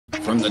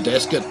From the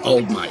desk at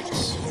Old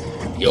Mates,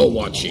 you're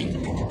watching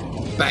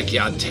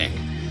Backyard Tech.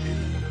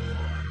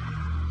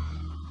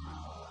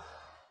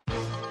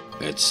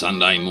 It's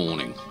Sunday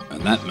morning,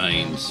 and that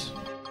means,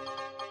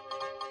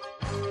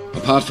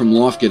 apart from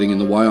life getting in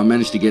the way, I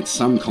managed to get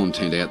some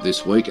content out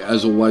this week.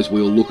 As always,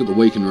 we'll look at the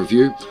week in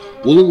review.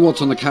 We'll look at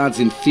what's on the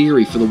cards in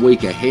theory for the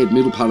week ahead,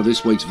 middle part of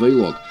this week's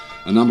vlog.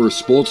 A number of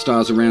sports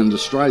stars around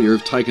Australia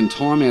have taken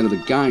time out of the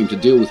game to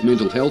deal with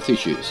mental health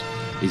issues.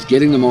 Is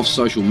getting them off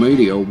social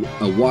media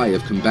a way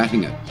of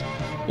combating it?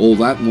 All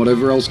that and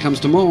whatever else comes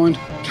to mind,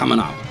 coming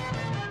up.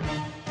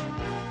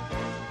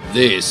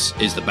 This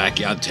is the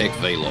Backyard Tech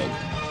Vlog.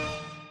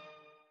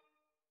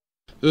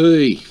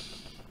 Hey,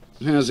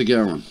 how's it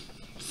going?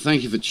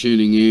 Thank you for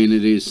tuning in.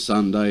 It is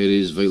Sunday, it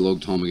is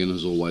vlog time again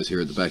as always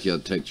here at the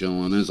Backyard Tech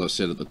channel, and as I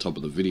said at the top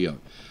of the video,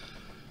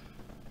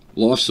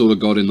 life sort of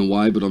got in the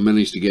way, but I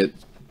managed to get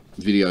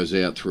videos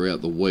out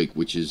throughout the week,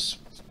 which is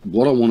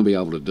what I want to be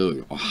able to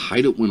do. I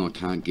hate it when I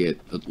can't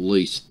get at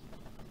least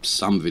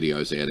some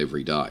videos out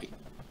every day.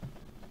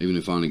 Even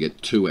if I only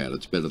get 2 out,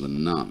 it's better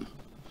than none.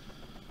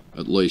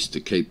 At least to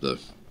keep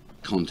the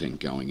content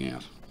going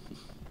out.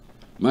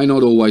 May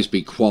not always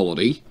be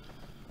quality.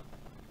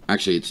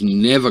 Actually, it's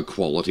never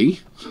quality.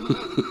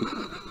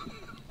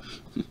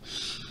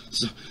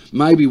 So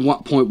maybe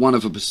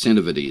 0.1%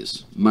 of it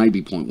is.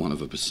 Maybe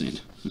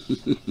 0.1%.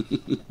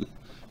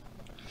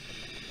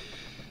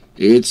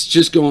 It's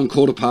just gone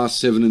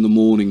 7:15 in the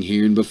morning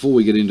here, and before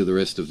we get into the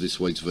rest of this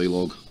week's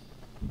vlog,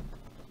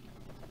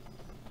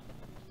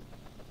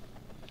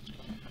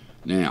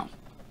 now,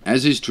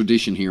 as is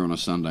tradition here on a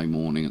Sunday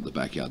morning at the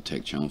Backyard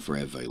Tech channel for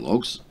our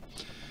vlogs,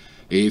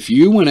 if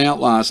you went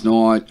out last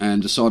night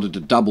and decided to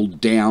double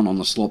down on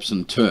the slops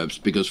and terps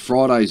because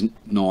Friday's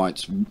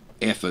night's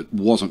effort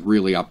wasn't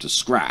really up to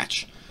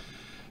scratch,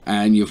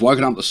 and you've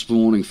woken up this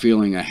morning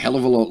feeling a hell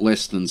of a lot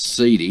less than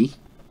seedy,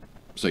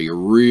 so you're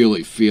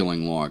really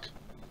feeling like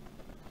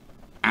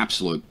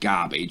absolute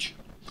garbage,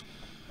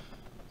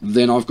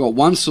 then I've got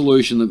one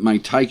solution that may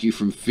take you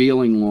from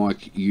feeling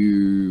like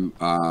you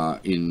are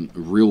in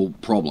real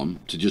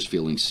problem to just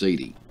feeling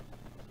seedy.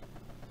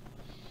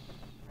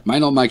 May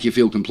not make you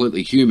feel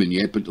completely human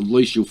yet, but at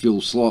least you'll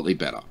feel slightly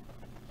better.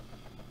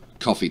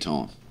 Coffee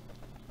time.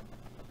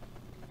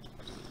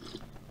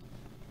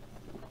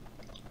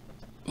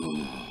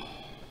 Oh.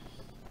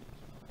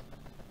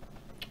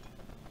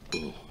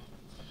 Oh.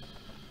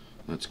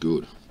 That's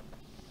good.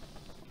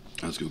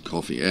 That's good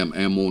coffee.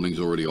 Our morning's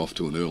already off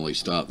to an early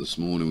start this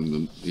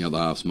morning. The other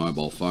half's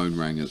mobile phone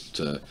rang at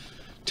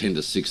 10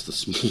 to 6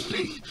 this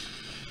morning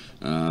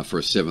for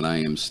a 7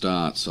 a.m.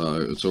 start. So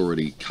it's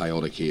already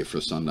chaotic here for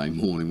a Sunday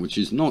morning, which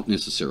is not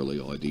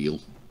necessarily ideal.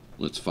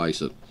 Let's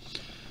face it.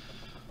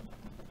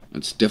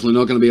 It's definitely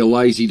not going to be a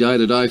lazy day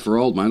today for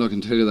old mate, I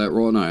can tell you that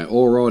right now.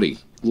 Alrighty,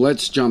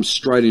 let's jump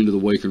straight into the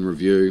week in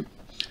review.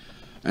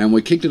 And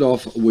we kicked it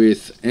off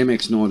with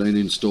MX-19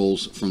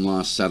 installs from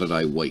last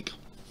Saturday week.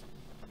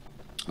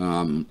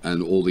 And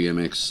all the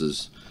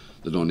MXs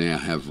that I now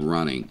have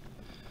running.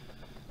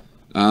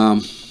 I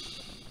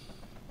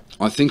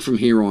think from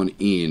here on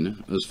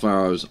in, as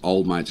far as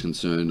old mate's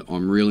concerned,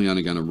 I'm really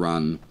only going to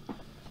run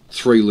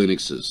 3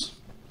 Linuxes.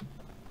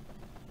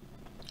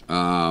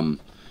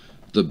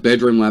 The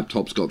bedroom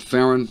laptop's got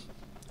Farron.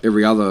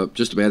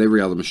 Just about every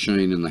other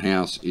machine in the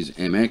house is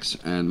MX,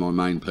 and my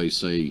main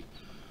PC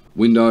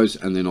Windows,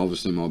 and then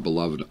obviously my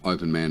beloved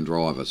OpenMan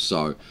driver.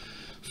 So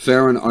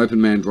Farron,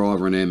 OpenMan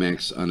driver and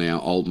MX are now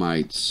old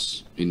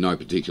mates, in no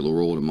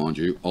particular order mind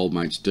you, old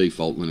mates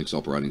default Linux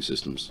operating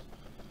systems.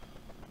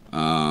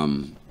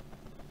 I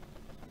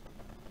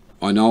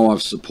know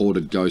I've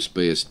supported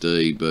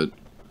GhostBSD, but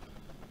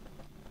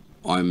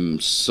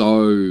I'm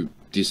so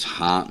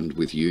disheartened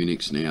with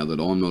Unix now that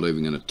I'm not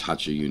even going to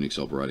touch a Unix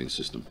operating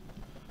system.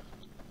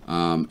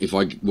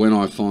 When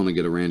I finally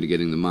get around to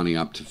getting the money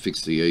up to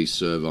fix the E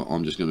server,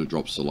 I'm just going to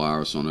drop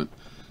Solaris on it.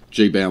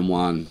 Gbound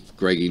 1,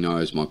 Greggy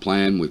knows my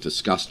plan. We've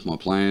discussed my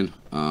plan.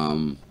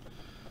 I'm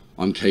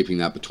keeping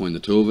that between the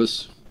two of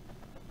us.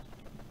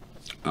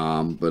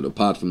 But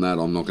apart from that,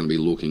 I'm not going to be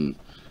looking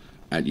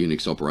at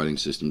Unix operating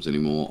systems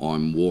anymore.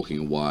 I'm walking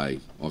away.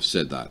 I've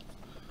said that.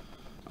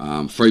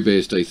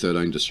 FreeBSD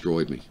 13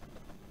 destroyed me.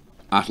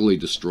 Utterly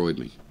destroyed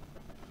me.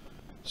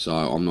 So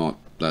I'm not.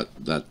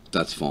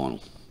 That's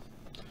final.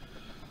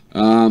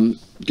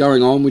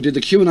 Going on, we did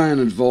the Q&A and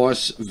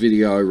advice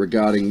video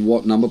regarding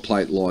what number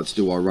plate lights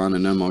do I run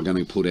and am I going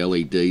to put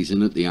LEDs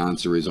in it. The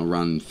answer is I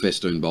run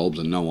festoon bulbs,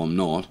 and no, I'm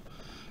not.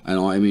 And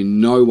I am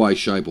in no way,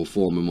 shape or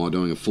form am I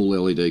doing a full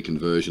LED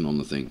conversion on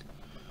the thing.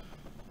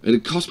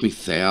 It cost me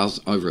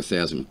over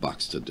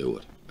 $1,000 to do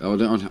it.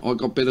 I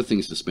got better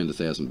things to spend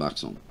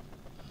 $1,000 on.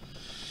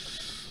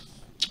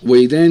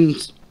 We then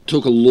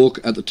took a look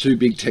at the 2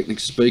 big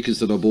Technics speakers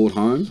that I bought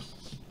home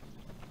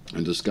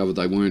and discovered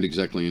they weren't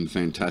exactly in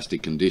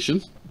fantastic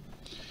condition.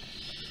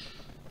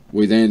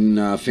 We then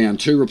found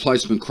 2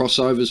 replacement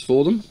crossovers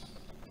for them.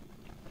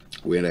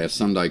 We had our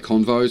Sunday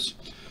convos.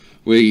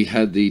 We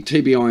had the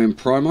TBIM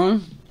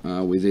promo.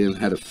 We then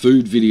had a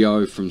food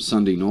video from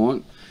Sunday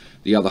night.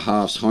 The other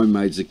half's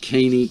homemade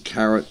zucchini,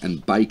 carrot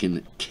and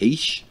bacon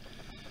quiche.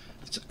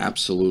 It's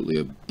absolutely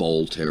a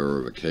bowl terror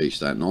of a quiche,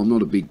 that. And I'm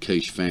not a big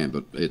quiche fan,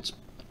 but it's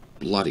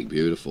bloody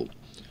beautiful.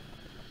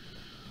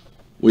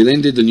 We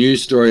then did the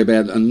news story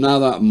about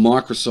another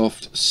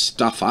Microsoft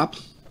stuff-up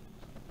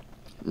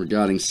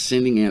regarding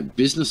sending out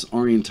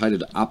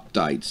business-orientated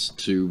updates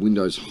to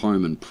Windows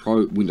Home and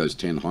Pro, Windows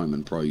 10 Home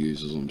and Pro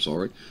users, I'm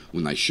sorry,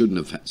 when they shouldn't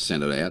have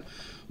sent it out.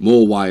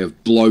 More way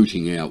of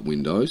bloating out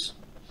Windows.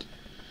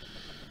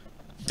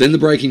 Then the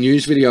breaking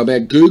news video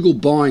about Google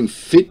buying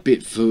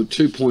Fitbit for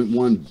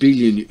 $2.1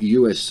 billion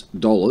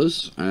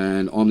US,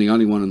 and I'm the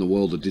only one in the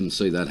world that didn't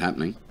see that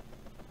happening.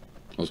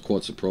 I was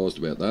quite surprised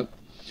about that.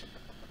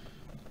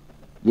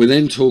 We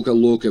then took a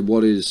look at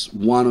what is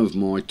one of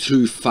my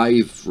two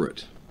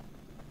favourite,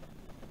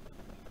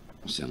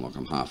 I sound like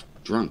I'm half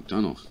drunk,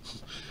 don't I?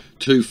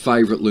 Two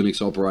favourite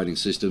Linux operating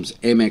systems,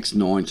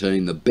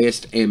 MX19, the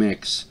best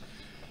MX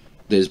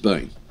there's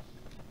been.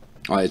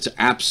 It's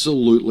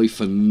absolutely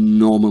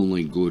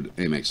phenomenally good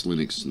MX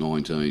Linux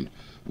 19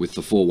 with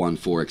the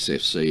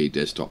 414XFCE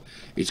desktop.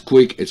 It's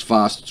quick, it's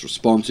fast, it's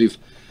responsive,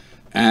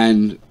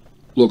 and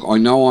look, I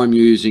know I'm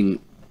using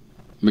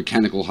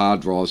mechanical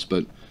hard drives,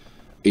 but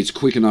it's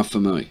quick enough for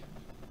me.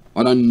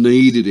 I don't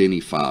need it any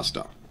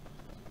faster.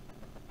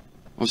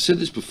 I've said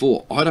this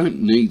before, I don't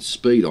need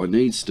speed, I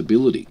need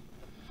stability.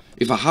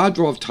 If a hard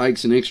drive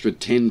takes an extra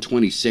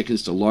 10-20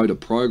 seconds to load a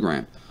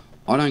program,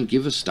 I don't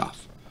give a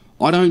stuff.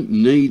 I don't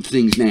need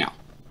things now.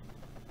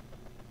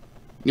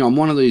 You know, I'm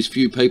one of these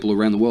few people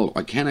around the world.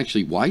 I can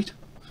actually wait.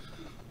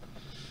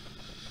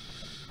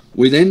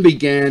 We then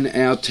began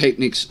our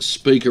Technics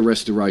speaker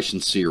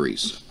restoration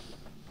series.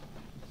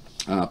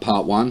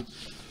 Part 1,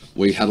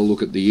 we had a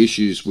look at the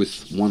issues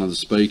with one of the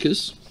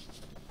speakers.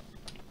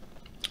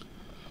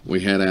 We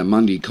had our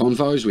Monday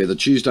convos, we had the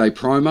Tuesday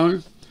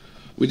promo.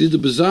 We did the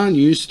bizarre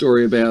news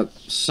story about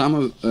some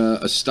of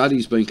a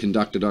study's been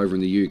conducted over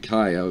in the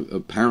UK.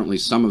 Apparently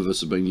some of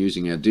us have been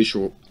using our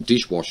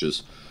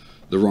dishwashers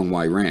the wrong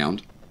way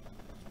round.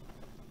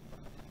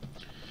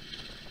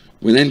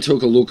 We then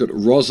took a look at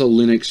Rosa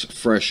Linux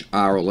Fresh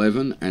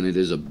R11, and it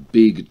is a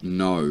big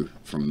no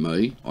from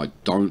me. I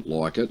don't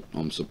like it.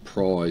 I'm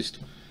surprised.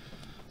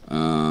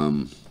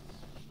 The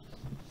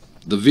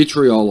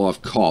vitriol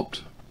I've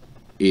copped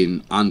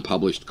in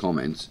unpublished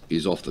comments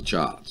is off the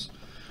charts.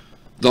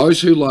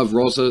 Those who love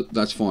Rosa,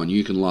 that's fine,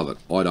 you can love it.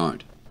 I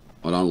don't.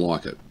 I don't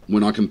like it.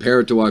 When I compare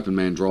it to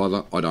OpenMan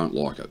Driver, I don't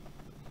like it.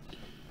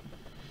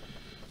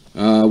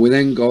 We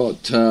then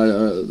got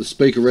the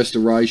speaker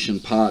restoration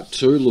part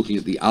 2, looking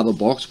at the other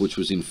box, which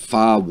was in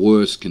far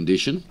worse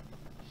condition.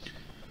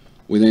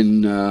 We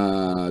then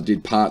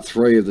did part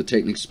 3 of the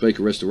Technics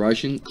speaker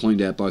restoration,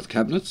 cleaned out both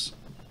cabinets.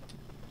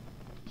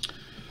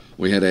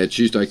 We had our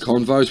Tuesday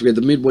convos. We had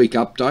the midweek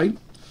update.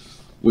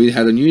 We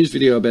had a news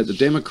video about the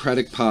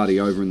Democratic Party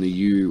over in the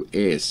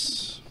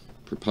US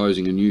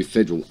proposing a new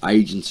federal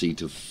agency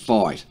to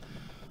fight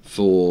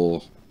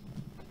for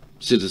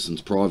citizens'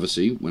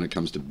 privacy when it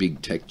comes to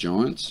big tech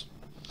giants.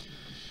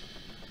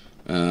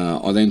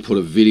 I then put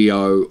a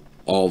video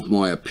of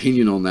my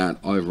opinion on that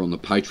over on the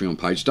Patreon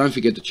page. Don't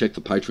forget to check the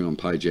Patreon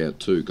page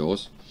out too,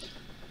 guys.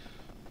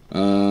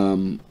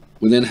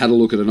 We then had a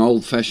look at an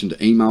old-fashioned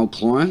email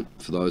client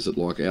for those that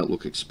like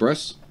Outlook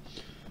Express.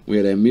 We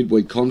had our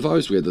midweek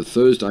convos. We had the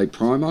Thursday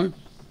promo.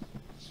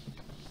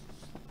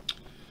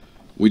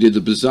 We did the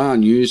bizarre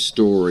news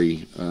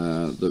story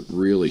that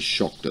really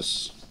shocked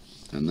us,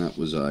 and that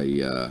was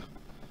a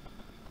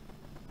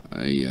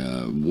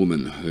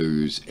woman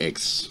whose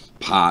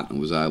ex-partner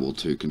was able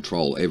to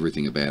control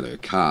everything about her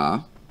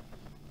car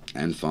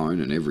and phone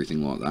and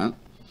everything like that.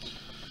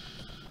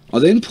 I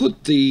then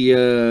put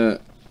the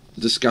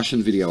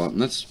discussion video up,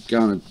 and that's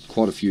garnered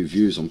quite a few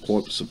views. I'm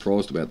quite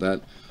surprised about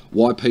that.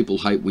 Why people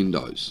hate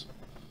Windows.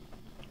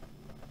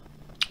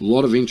 A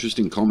lot of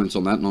interesting comments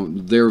on that,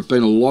 and there have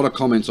been a lot of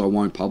comments I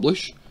won't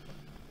publish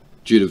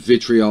due to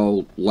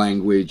vitriol,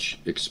 language,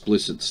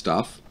 explicit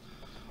stuff.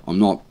 I'm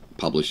not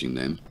publishing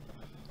them.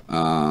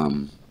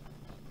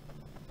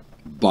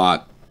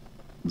 But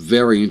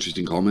very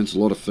interesting comments, a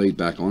lot of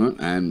feedback on it,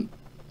 and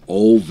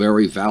all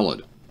very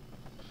valid.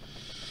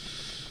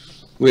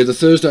 We had the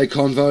Thursday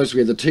convos, we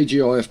had the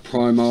TGIF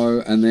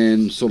promo, and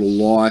then sort of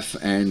life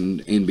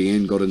and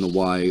NBN got in the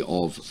way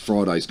of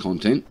Friday's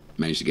content.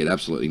 Managed to get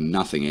absolutely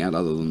nothing out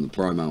other than the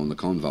promo and the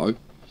convo.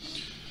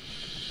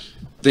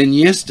 Then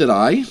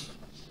yesterday,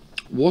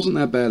 wasn't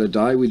that bad a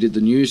day. We did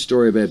the news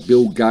story about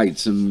Bill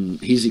Gates and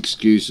his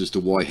excuse as to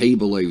why he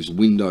believes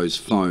Windows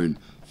Phone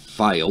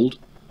failed.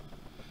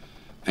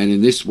 And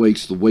in this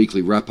week's The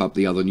Weekly Wrap-Up,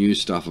 the other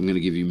news stuff, I'm going to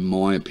give you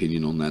my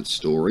opinion on that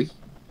story.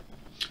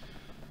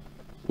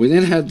 We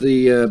then had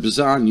the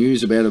bizarre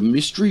news about a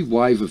mystery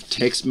wave of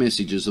text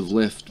messages have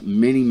left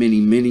many, many,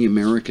 many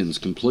Americans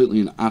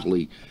completely and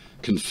utterly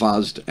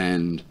confuzzed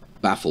and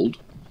baffled.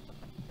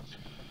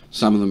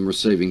 Some of them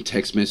receiving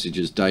text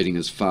messages dating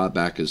as far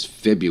back as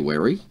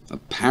February.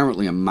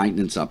 Apparently a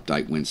maintenance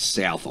update went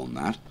south on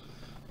that.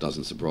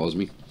 Doesn't surprise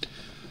me.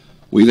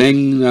 We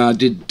then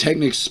did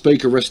Technics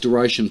Speaker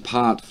Restoration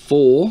Part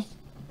 4,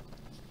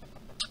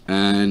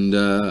 and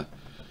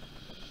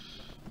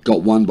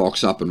got one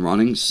box up and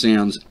running.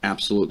 Sounds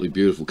absolutely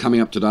beautiful. Coming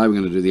up today, we're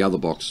going to do the other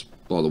box,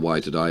 by the way,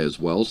 today as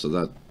well, so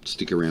that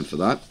stick around for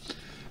that.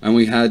 And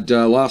we had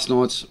last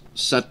night's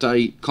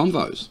Saturday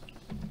convos.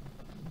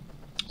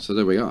 So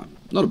there we are.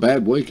 Not a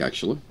bad week,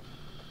 actually.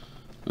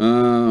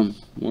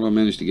 What I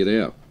managed to get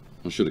out.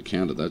 I should have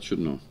counted that,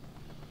 shouldn't I?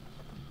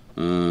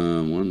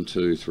 1,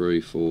 2,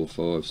 3, 4,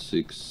 5,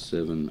 6,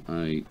 7,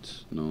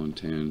 8, 9,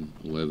 10,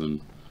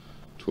 11,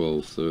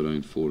 12,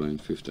 13, 14,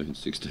 15,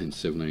 16,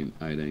 17,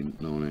 18,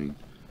 19,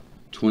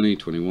 20,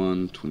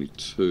 21,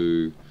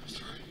 22,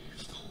 3,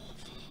 4,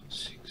 5,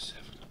 6,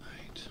 7,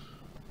 8,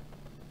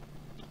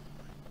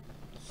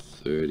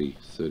 30,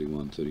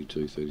 31,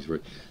 32, 33.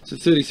 So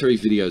 33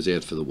 videos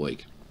out for the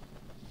week.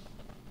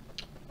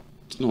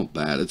 It's not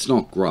bad. It's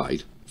not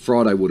great.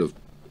 Friday would have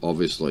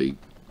obviously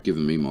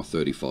given me my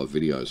 35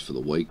 videos for the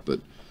week, but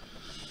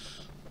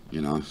you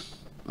know,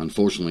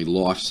 unfortunately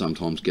life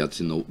sometimes gets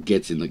in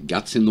the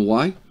guts in the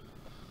way.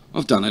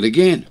 I've done it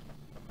again.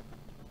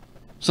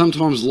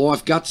 Sometimes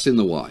life guts in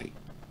the way.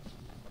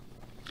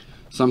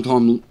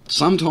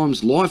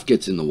 Sometimes life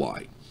gets in the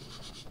way.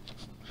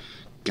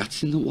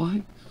 Guts in the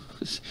way?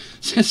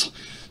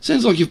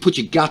 Sounds like you've put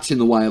your guts in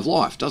the way of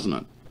life, doesn't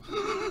it?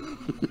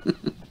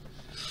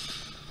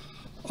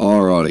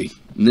 Alrighty.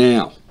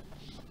 Now,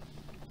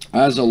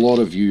 as a lot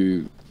of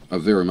you are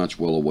very much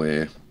well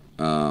aware,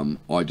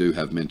 I do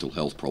have mental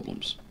health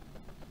problems.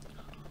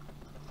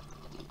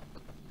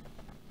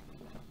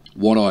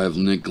 What I have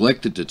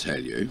neglected to tell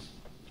you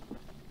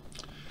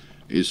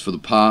is for the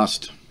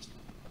past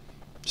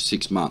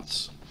 6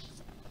 months,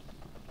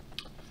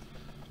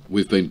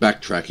 we've been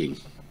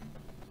backtracking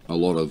a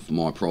lot of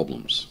my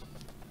problems.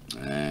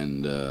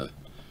 And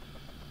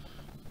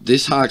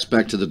this harks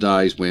back to the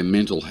days where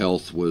mental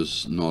health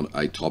was not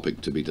a topic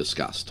to be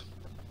discussed.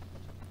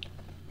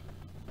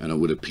 And it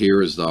would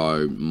appear as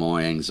though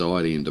my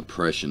anxiety and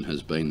depression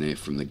has been there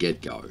from the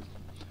get-go.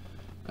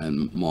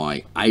 And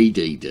my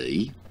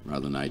ADD,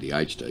 rather than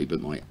ADHD,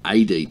 but my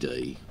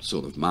ADD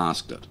sort of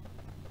masked it.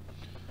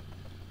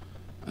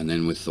 And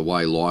then with the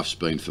way life's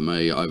been for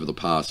me over the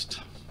past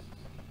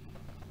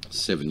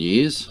 7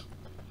 years,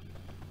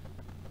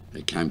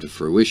 it came to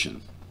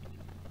fruition.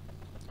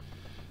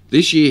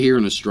 This year here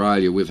in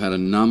Australia, we've had a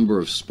number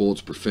of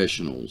sports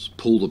professionals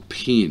pull the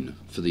pin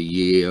for the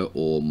year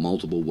or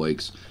multiple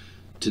weeks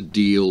to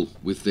deal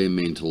with their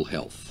mental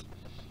health.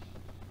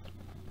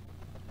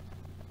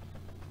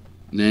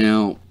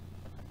 Now,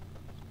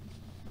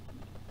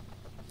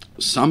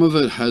 some of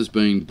it has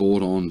been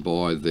brought on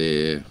by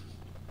their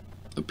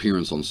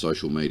appearance on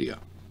social media.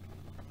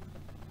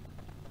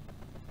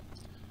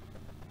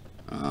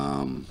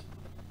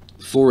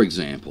 For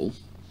example,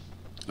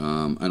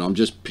 and I'm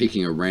just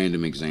picking a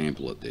random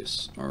example at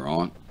this,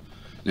 alright?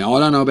 Now, I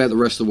don't know about the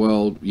rest of the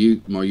world,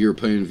 my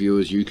European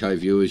viewers, UK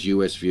viewers,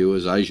 US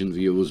viewers, Asian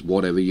viewers,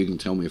 whatever, you can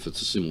tell me if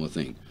it's a similar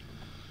thing.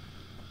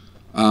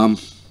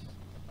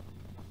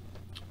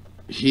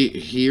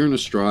 Here in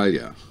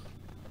Australia,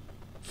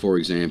 for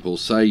example,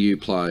 say you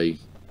play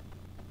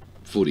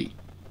footy.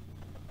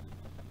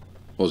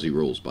 Aussie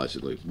rules,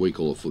 basically. We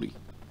call it footy.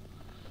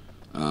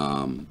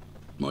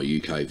 My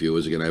UK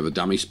viewers are going to have a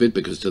dummy spit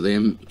because to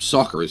them,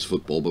 soccer is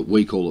football, but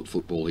we call it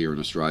football here in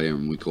Australia,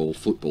 and we call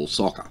football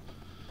soccer.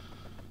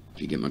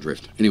 If you get my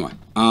drift. Anyway,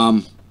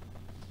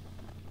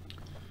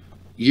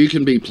 you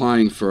can be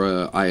playing for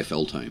a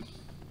AFL team.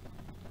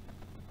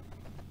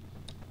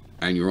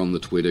 And you're on the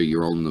Twitter,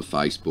 you're on the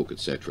Facebook,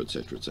 etc,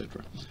 etc,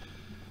 etc.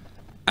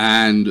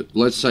 And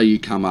let's say you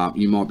come up,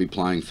 you might be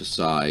playing for,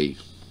 say,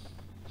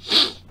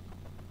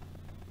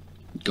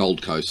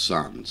 Gold Coast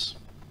Suns,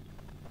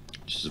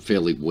 which is a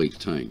fairly weak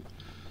team.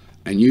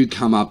 And you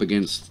come up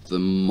against the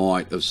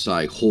might of,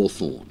 say,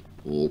 Hawthorn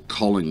or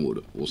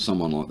Collingwood or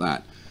someone like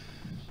that.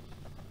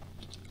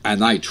 And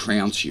they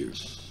trounce you.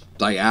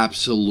 They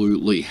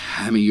absolutely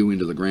hammer you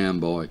into the ground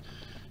by,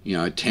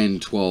 10,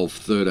 12,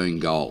 13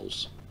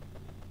 goals.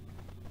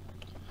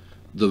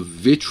 The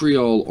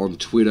vitriol on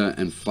Twitter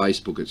and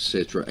Facebook,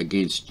 etc.,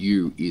 against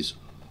you is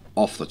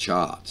off the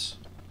charts.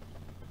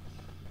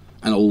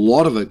 And a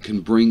lot of it can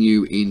bring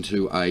you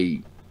into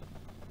a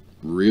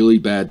really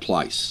bad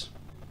place.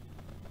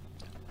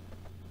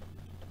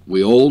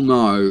 We all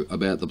know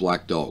about the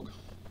black dog.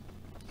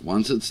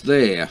 Once it's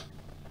there,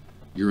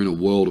 you're in a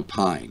world of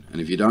pain. And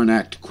if you don't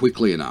act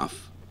quickly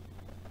enough,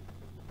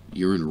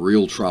 you're in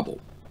real trouble.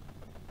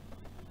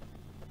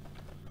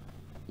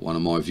 One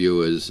of my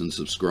viewers and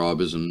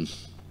subscribers and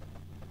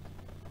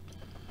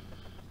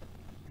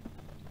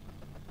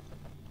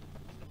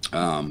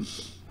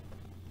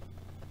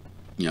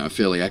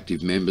fairly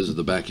active members of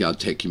the Backyard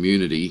Tech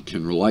community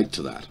can relate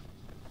to that.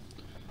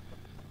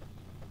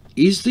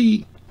 Is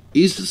the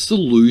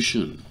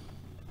solution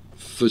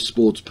for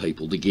sports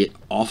people to get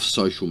off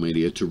social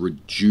media to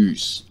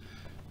reduce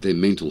their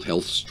mental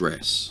health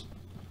stress?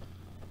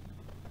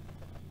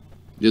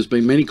 There's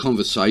been many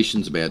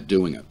conversations about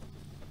doing it.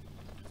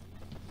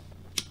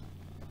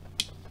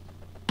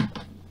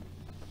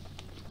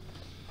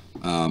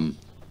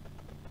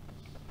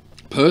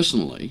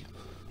 Personally,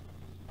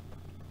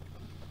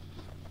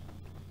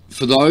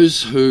 for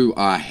those who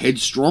are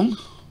headstrong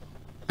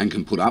and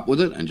can put up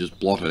with it and just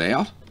blot it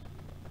out,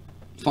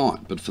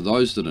 fine. But for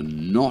those that are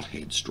not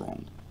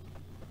headstrong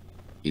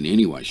in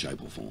any way,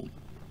 shape or form,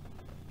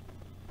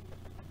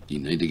 you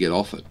need to get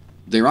off it.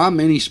 There are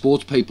many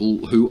sports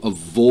people who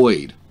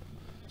avoid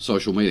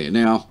social media.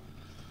 Now,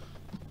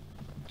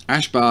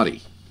 Ash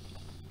Barty,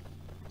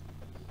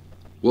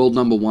 world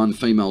 #1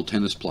 female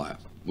tennis player.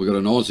 We've got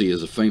an Aussie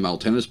as a female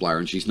tennis player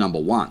and she's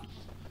 #1.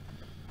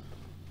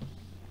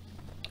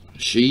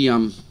 She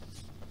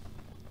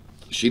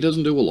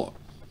doesn't do a lot.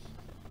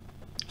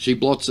 She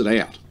blots it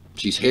out.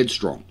 She's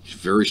headstrong. She's a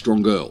very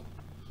strong girl.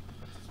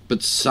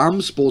 But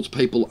some sports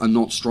people are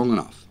not strong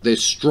enough. They're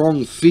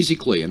strong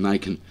physically and they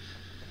can,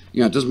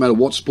 you know, it doesn't matter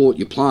what sport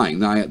you're playing,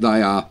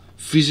 they are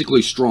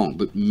physically strong,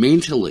 but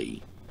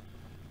mentally,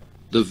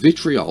 the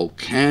vitriol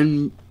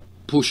can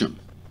push them.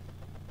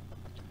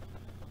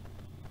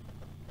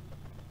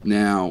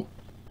 Now,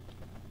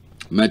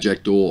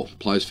 Majak Daw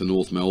plays for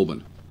North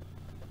Melbourne.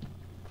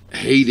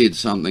 He did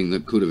something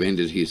that could have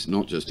ended his,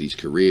 not just his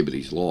career, but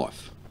his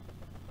life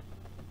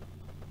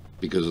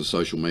because of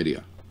social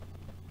media.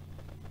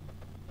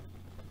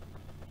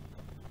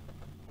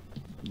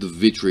 The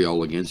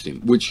vitriol against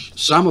him, which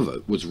some of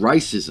it was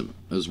racism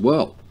as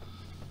well.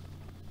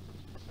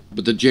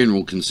 But the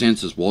general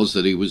consensus was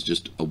that he was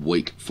just a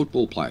weak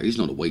football player. He's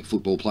not a weak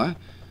football player.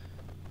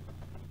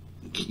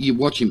 You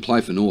watch him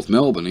play for North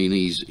Melbourne and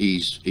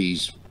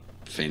he's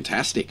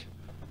fantastic.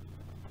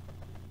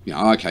 You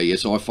know, okay,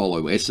 yes, I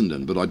follow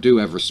Essendon, but I do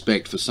have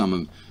respect for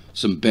some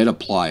better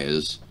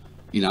players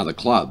in other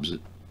clubs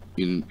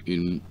in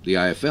the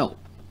AFL.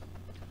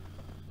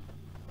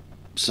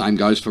 Same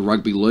goes for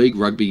rugby league,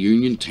 rugby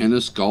union,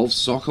 tennis, golf,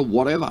 soccer,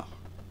 whatever.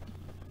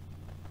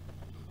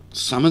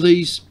 Some of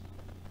these,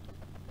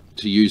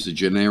 to use the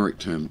generic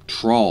term,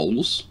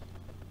 trolls,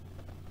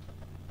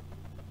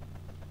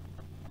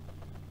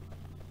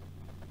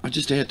 are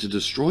just out to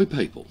destroy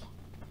people.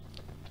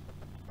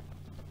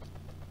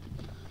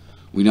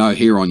 We know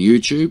here on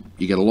YouTube,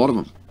 you get a lot of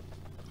them.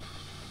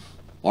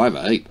 I have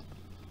a heap.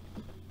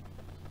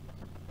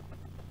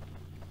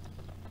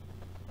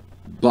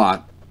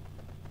 But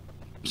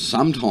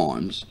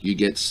sometimes you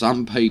get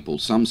some people,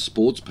 some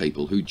sports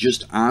people, who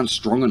just aren't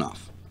strong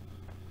enough.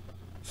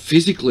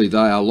 Physically, they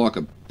are like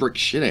a brick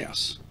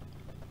shithouse.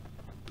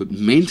 But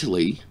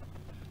mentally,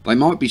 they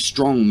might be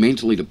strong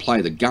mentally to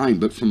play the game,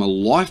 but from a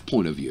life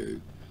point of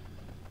view,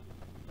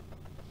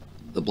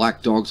 the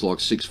black dog's like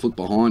 6 foot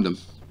behind them.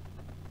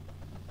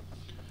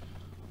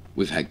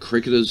 We've had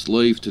cricketers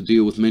leave to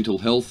deal with mental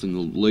health in the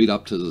lead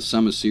up to the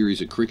summer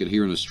series of cricket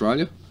here in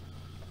Australia.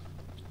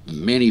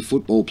 Many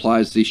football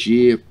players this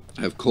year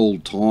have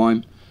called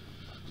time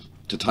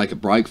to take a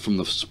break from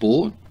the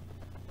sport.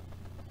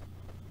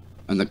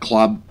 And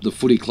the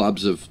footy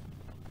clubs have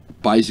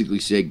basically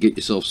said, get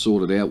yourself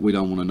sorted out, we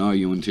don't want to know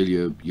you until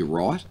you're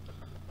right.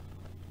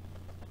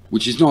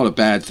 Which is not a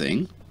bad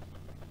thing.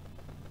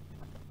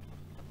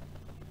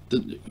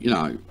 You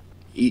know,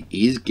 it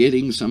is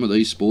getting some of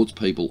these sports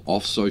people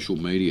off social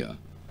media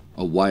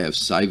a way of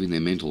saving their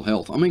mental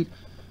health. I mean,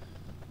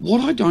 what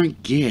I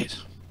don't get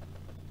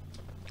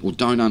or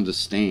don't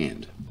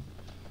understand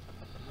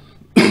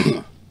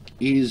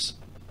is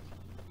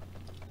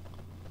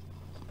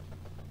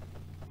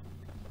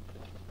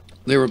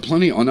there are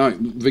plenty, I know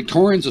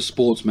Victorians are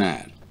sports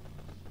mad.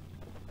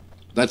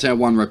 That's our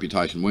one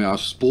reputation. We are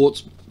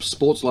sports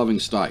loving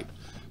state.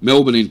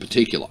 Melbourne in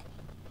particular.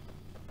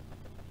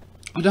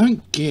 I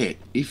don't get,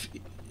 if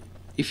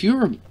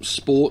you're a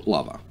sport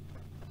lover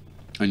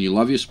and you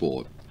love your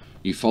sport,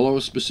 you follow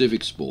a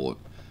specific sport,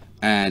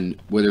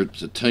 and whether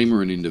it's a team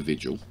or an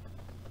individual,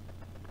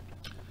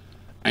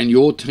 and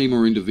your team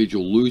or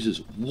individual loses,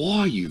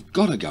 why you've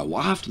got to go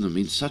after them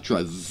in such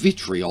a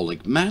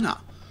vitriolic manner?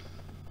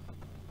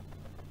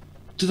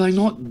 Do they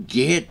not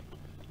get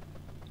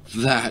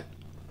that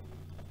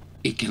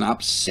it can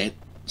upset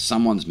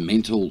someone's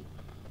mental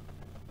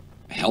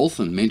health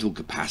and mental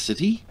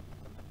capacity?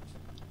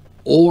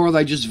 Or are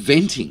they just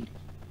venting?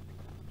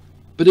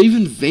 But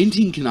even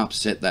venting can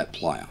upset that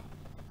player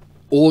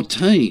or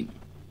team.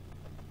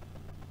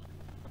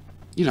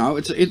 You know,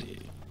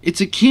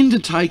 it's akin to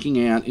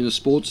taking out in a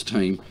sports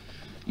team.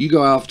 You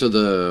go after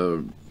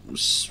the,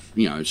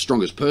 you know,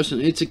 strongest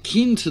person. It's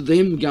akin to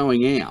them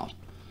going out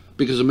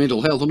because of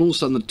mental health, and all of a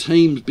sudden the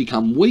teams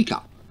become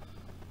weaker.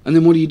 And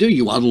then what do?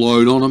 You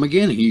unload on them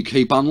again, and you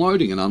keep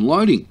unloading and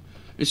unloading.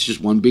 It's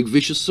just one big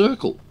vicious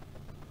circle.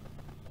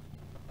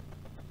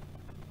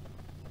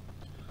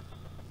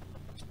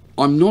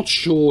 I'm not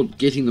sure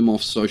getting them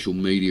off social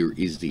media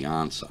is the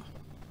answer.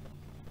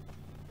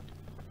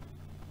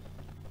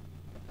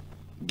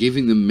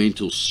 Giving them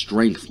mental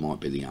strength might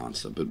be the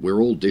answer, but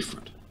we're all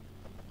different.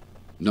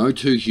 No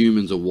two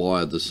humans are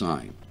wired the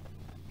same.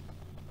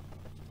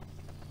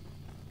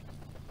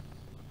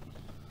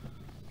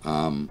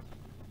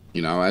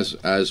 You know,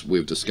 as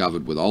we've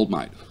discovered with old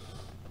mate,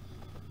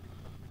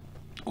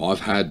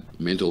 I've had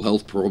mental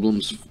health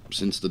problems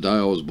since the day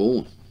I was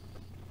born.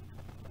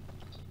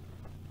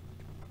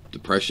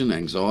 Depression,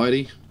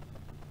 anxiety,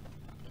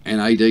 and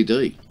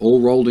ADD,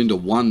 all rolled into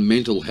one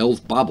mental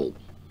health bubble.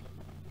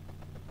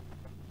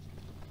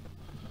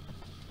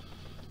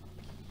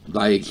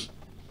 They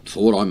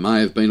thought I may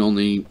have been on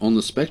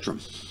the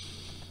spectrum.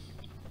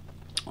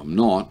 I'm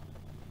not,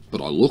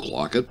 but I look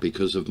like it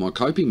because of my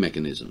coping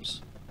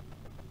mechanisms.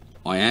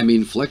 I am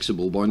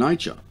inflexible by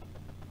nature,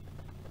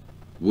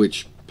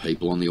 which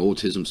people on the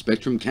autism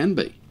spectrum can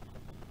be.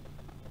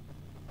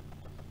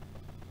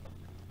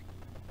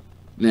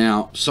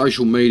 Now,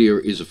 social media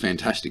is a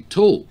fantastic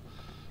tool,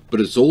 but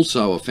it's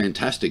also a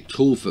fantastic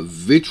tool for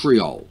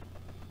vitriol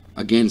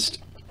against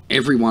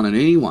everyone and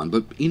anyone,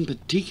 but in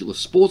particular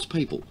sports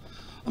people.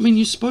 I mean,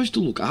 you're supposed to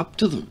look up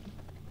to them.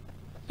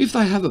 If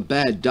they have a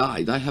bad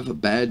day, they have a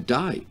bad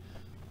day.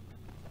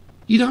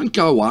 You don't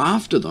go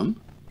after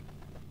them.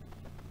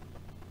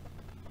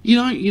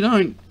 You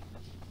don't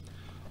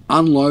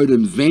unload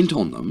and vent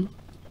on them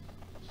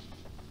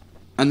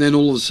and then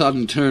all of a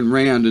sudden turn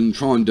around and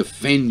try and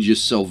defend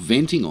yourself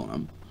venting on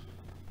them.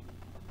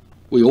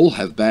 We all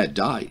have bad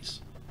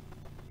days.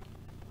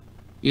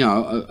 You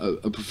know,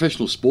 a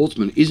professional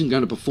sportsman isn't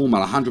going to perform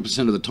at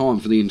 100% of the time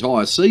for the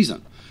entire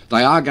season.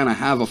 They are going to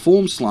have a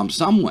form slump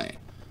somewhere.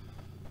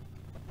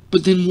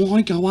 But then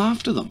why go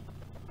after them?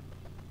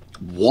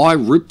 Why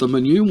rip them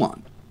a new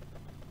one?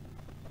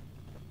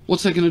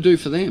 What's that going to do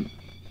for them?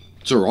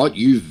 It's all right,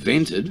 you've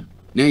vented.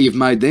 Now you've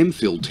made them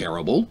feel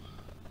terrible.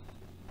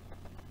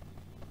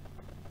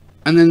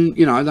 And then,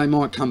 you know, they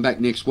might come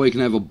back next week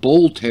and have a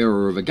ball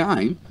terror of a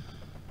game.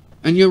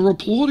 And you're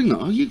applauding them.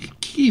 Oh, you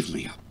give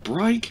me a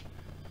break.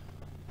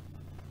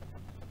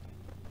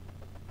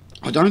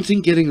 I don't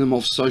think getting them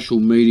off social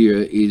media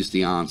is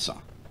the answer.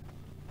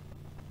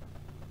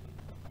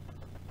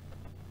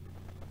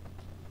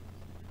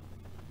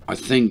 I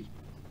think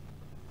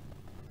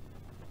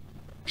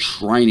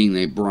training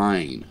their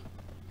brain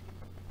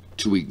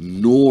to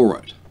ignore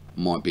it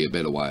might be a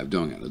better way of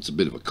doing it. It's a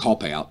bit of a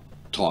cop-out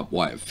type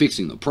way of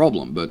fixing the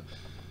problem, but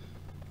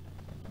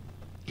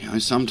you know,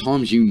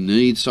 sometimes you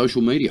need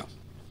social media.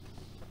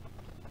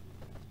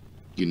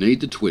 You need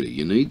the Twitter,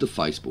 you need the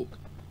Facebook.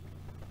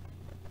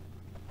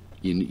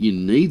 You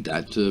need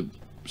that to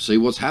see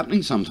what's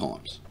happening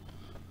sometimes.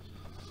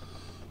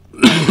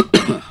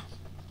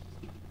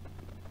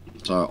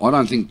 So I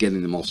don't think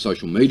getting them off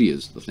social media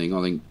is the thing.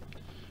 I think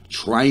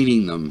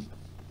training them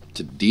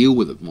to deal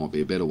with it might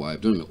be a better way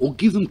of doing it. Or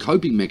give them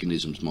coping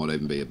mechanisms might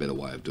even be a better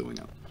way of doing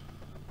it.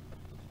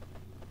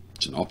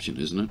 It's an option,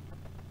 isn't it?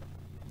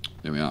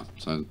 There we are.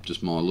 So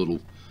just my little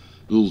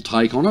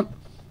take on it.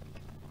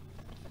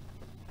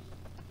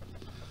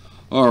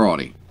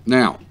 Alrighty.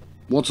 Now,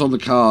 what's on the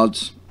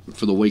cards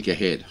for the week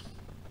ahead,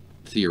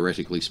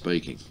 theoretically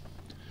speaking?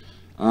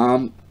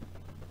 I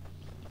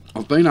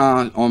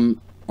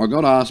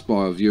got asked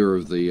by a viewer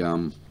of the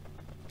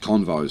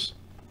Convos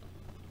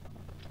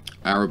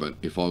Arabit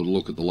if I would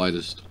look at the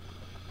latest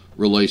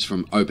release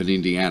from Open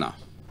Indiana.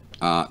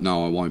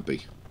 No, I won't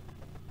be.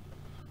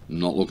 I'm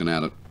not looking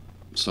at it.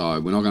 So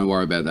we're not going to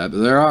worry about that. But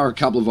there are a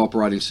couple of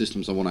operating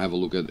systems I want to have a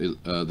look at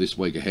this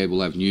week ahead.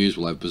 We'll have news,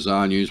 we'll have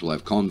bizarre news, we'll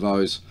have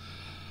Convos.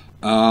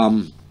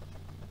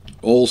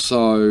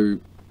 Also,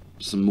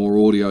 some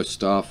more audio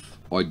stuff.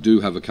 I do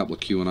have a couple of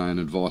Q&A and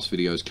advice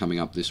videos coming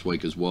up this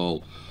week as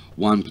well.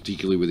 One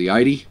particularly with the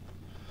 80,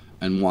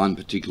 and one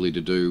particularly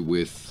to do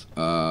with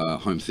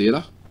home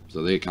theatre.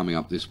 So they're coming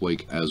up this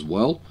week as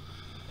well.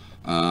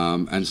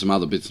 And some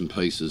other bits and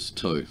pieces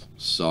too.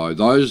 So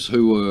those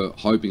who were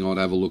hoping I'd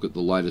have a look at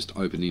the latest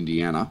Open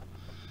Indiana,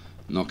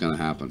 not going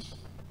to happen.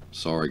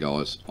 Sorry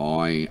guys,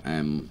 I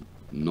am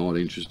not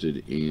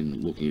interested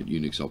in looking at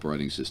Unix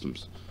operating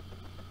systems.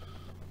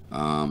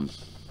 I've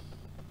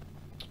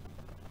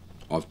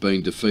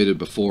been defeated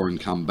before and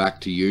come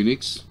back to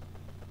Unix.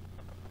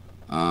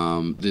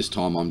 This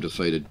time I'm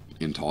defeated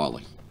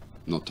entirely.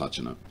 Not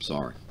touching it,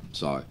 sorry.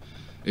 So,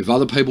 if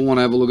other people want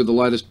to have a look at the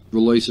latest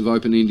release of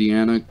Open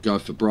Indiana, go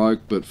for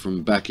broke, but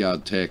from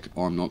Backyard Tech,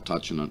 I'm not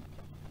touching it.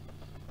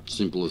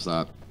 Simple as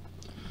that.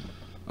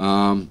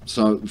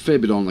 So, a fair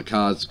bit on the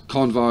cards.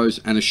 Convos,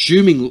 and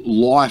assuming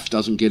life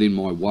doesn't get in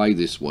my way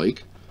this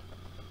week,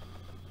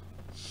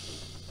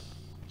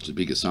 it's a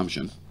big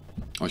assumption,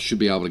 I should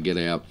be able to get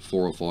out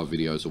 4 or 5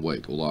 videos a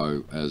week,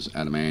 although, as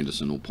Adam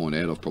Anderson will point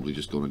out, I've probably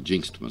just gone and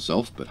jinxed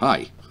myself, but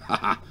hey,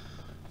 haha.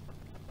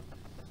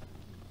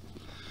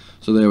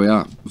 So there we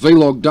are.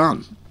 Vlog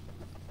done.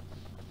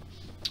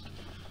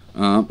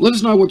 Let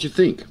us know what you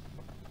think.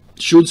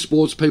 Should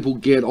sports people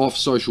get off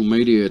social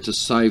media to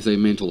save their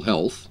mental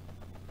health?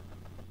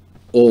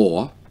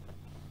 Or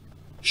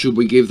should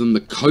we give them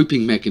the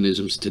coping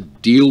mechanisms to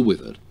deal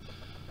with it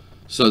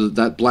so that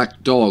that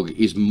black dog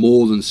is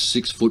more than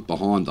 6 foot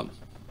behind them?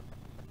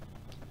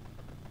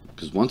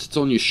 Because once it's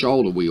on your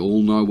shoulder, we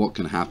all know what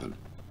can happen.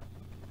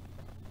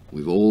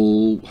 We've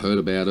all heard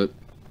about it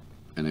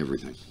and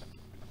everything.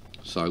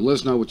 So let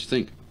us know what you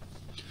think.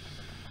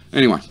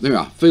 Anyway, there we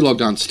are. Vlog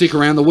done. Stick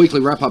around. The weekly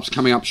wrap-up's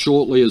coming up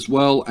shortly as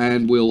well,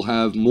 and we'll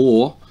have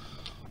more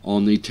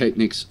on the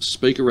Technics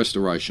speaker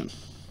restoration.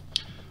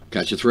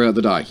 Catch you throughout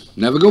the day.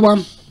 Have a good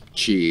one.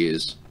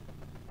 Cheers.